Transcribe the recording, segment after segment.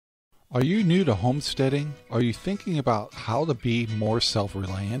Are you new to homesteading? Are you thinking about how to be more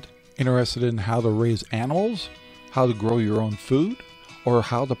self-reliant? Interested in how to raise animals? How to grow your own food? Or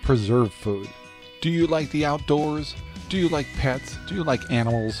how to preserve food? Do you like the outdoors? Do you like pets? Do you like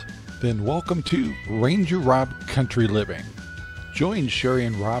animals? Then welcome to RangerRob Country Living. Join Sherry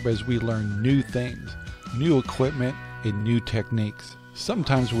and Rob as we learn new things, new equipment, and new techniques.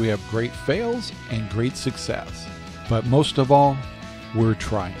 Sometimes we have great fails and great success, but most of all, we're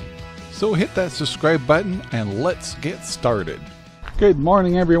trying. So hit that subscribe button and let's get started. Good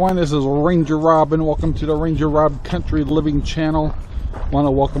morning, everyone. This is Ranger Rob and welcome to the Ranger Rob Country Living channel. Want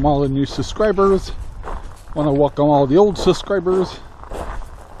to welcome all the new subscribers. Want to welcome all the old subscribers.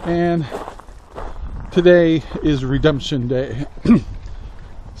 And today is Redemption Day.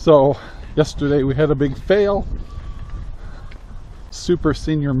 So yesterday we had a big fail. Super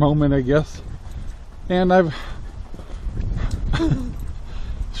senior moment, I guess. And I've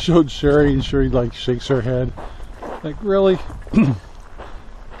showed Sherry, and Sherry like shakes her head like, really?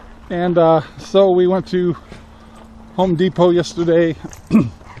 And so we went to Home Depot yesterday,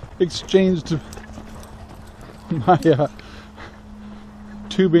 exchanged my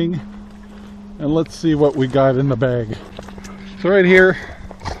tubing, and let's see what we got in the bag. So right here,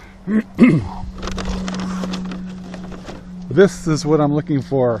 this is what I'm looking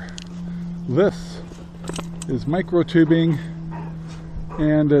for. This is micro tubing,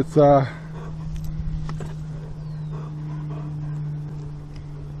 and it's a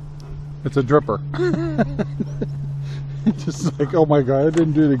dripper. Just like, oh my god, I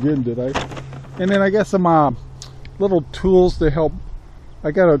didn't do it again, did I? And then I got some little tools to help.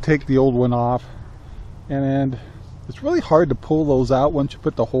 I gotta take the old one off, and it's really hard to pull those out once you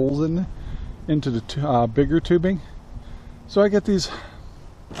put the holes into the bigger tubing. So I get these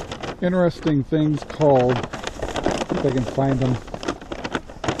interesting things called, if I can find them,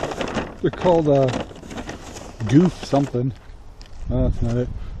 they're called goof something. No, that's not it.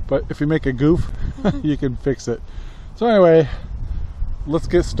 But if you make a goof, you can fix it. So anyway, let's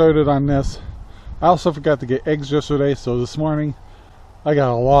get started on this. I also forgot to get eggs yesterday, so this morning I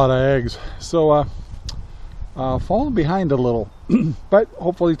got a lot of eggs. So falling behind a little, but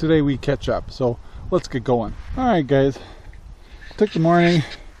hopefully today we catch up. So let's get going. All right, guys. Took the morning,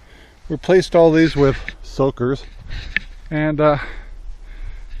 replaced all these with soakers, and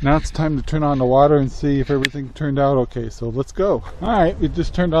now it's time to turn on the water and see if everything turned out okay. So let's go. Alright, we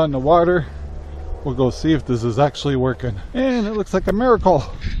just turned on the water. We'll go see if this is actually working. And it looks like a miracle.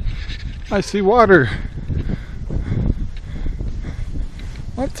 I see water.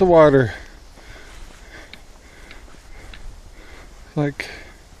 Lots of water. Like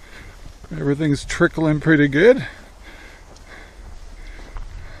everything's trickling pretty good.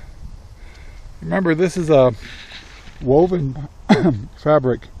 Remember, this is a woven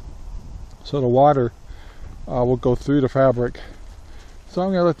fabric, so the water will go through the fabric. So I'm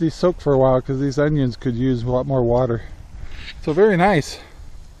going to let these soak for a while because these onions could use a lot more water. So very nice.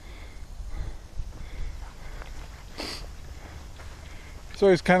 It's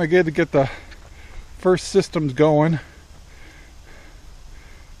always kind of good to get the first systems going.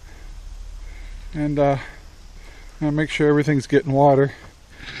 And make sure everything's getting water.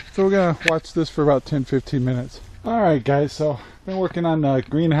 So we're going to watch this for about 10-15 minutes. Alright guys, so I've been working on the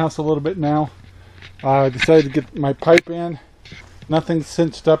greenhouse a little bit now. I decided to get my pipe in. Nothing's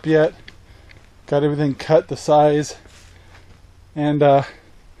cinched up yet. Got everything cut the size. And the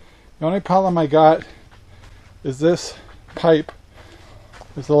only problem I got is this pipe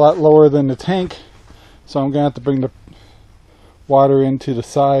is a lot lower than the tank. So I'm going to have to bring the water into the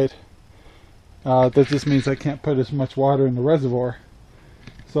side. That just means I can't put as much water in the reservoir.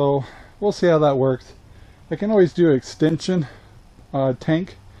 So we'll see how that works. I can always do an extension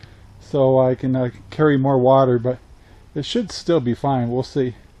tank so I can carry more water, but it should still be fine. We'll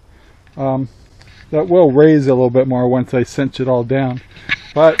see. That will raise a little bit more once I cinch it all down.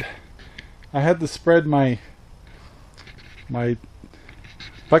 But I had to spread my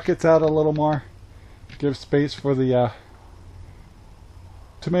buckets out a little more, give space for the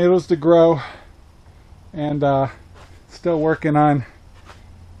tomatoes to grow, and still working on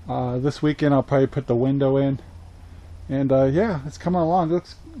this weekend. I'll probably put the window in, and yeah, it's coming along.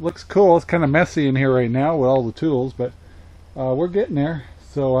 Looks cool. It's kind of messy in here right now with all the tools, but we're getting there.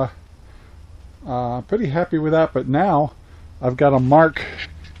 So pretty happy with that. But now I've got to mark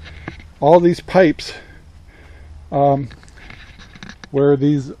all these pipes where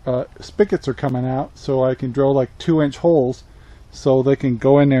these spigots are coming out, so I can drill like 2-inch holes so they can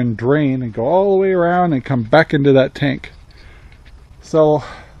go in there and drain and go all the way around and come back into that tank. So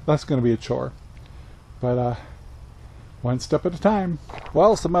that's going to be a chore, but one step at a time.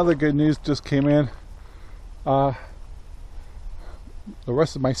 Well, some other good news just came in. The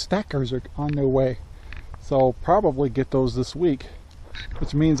rest of my stackers are on their way, so I'll probably get those this week,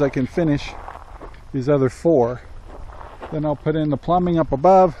 which means I can finish these other 4. Then I'll put in the plumbing up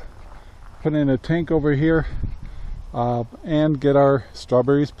above, put in a tank over here, and get our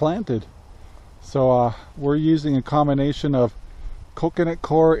strawberries planted. So we're using a combination of coconut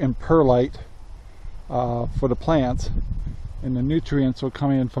coir and perlite for the plants, and the nutrients will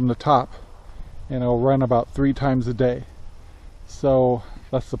come in from the top, and it'll run about 3 times a day. So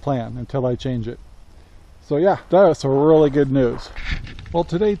that's the plan until I change it. So yeah, that's a really good news. Well,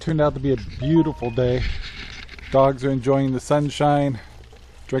 today turned out to be a beautiful day. Dogs are enjoying the sunshine,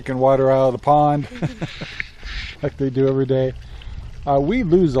 drinking water out of the pond like they do every day. We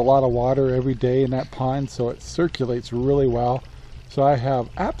lose a lot of water every day in that pond, so it circulates really well. So I have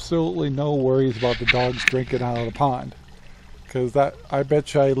absolutely no worries about the dogs drinking out of the pond, because I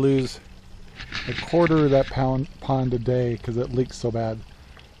bet you I lose a quarter of that pond a day because it leaks so bad.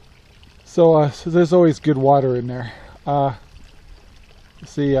 So there's always good water in there.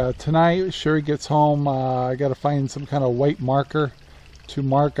 See, tonight Sherry gets home. I got to find some kind of white marker to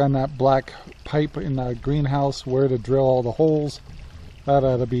mark on that black pipe in the greenhouse where to drill all the holes. That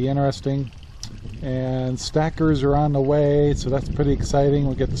ought to be interesting. And stackers are on the way, so that's pretty exciting.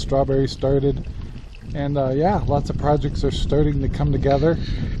 We'll get the strawberries started. And yeah, lots of projects are starting to come together.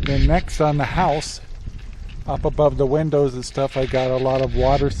 Then next on the house, up above the windows and stuff, I got a lot of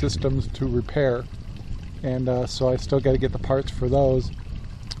water systems to repair. And so I still got to get the parts for those.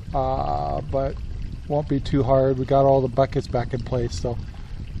 But won't be too hard. We got all the buckets back in place. So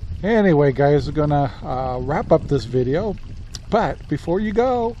anyway, guys, we're gonna wrap up this video. But before you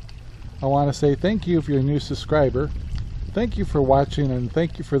go, I want to say thank you if you're a new subscriber. Thank you for watching, and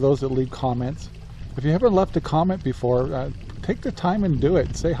thank you for those that leave comments. If you haven't left a comment before, take the time and do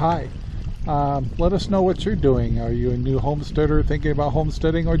it. Say hi. Let us know what you're doing. Are you a new homesteader thinking about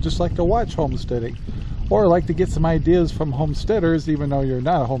homesteading, or just like to watch homesteading, or like to get some ideas from homesteaders even though you're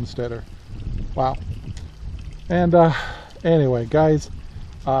not a homesteader? Wow. And anyway, guys,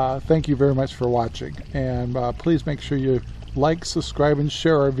 thank you very much for watching, and please make sure you like, subscribe, and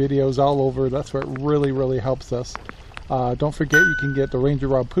share our videos all over. That's what really helps us. Don't forget, you can get the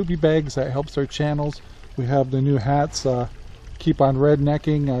RangerRob poopy bags. That helps our channels. We have the new hats, Keep on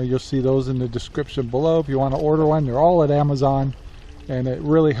Rednecking. You'll see those in the description below if you want to order one. They're all at Amazon, and it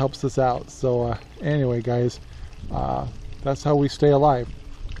really helps us out. So anyway, guys, that's how we stay alive.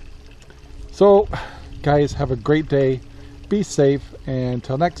 So guys, have a great day, be safe, and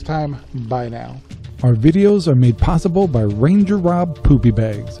until next time, bye now. Our videos are made possible by RangerRob poopy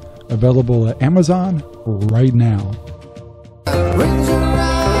bags, available at Amazon right now. RangerRob,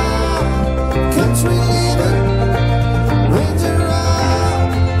 country living, RangerRob.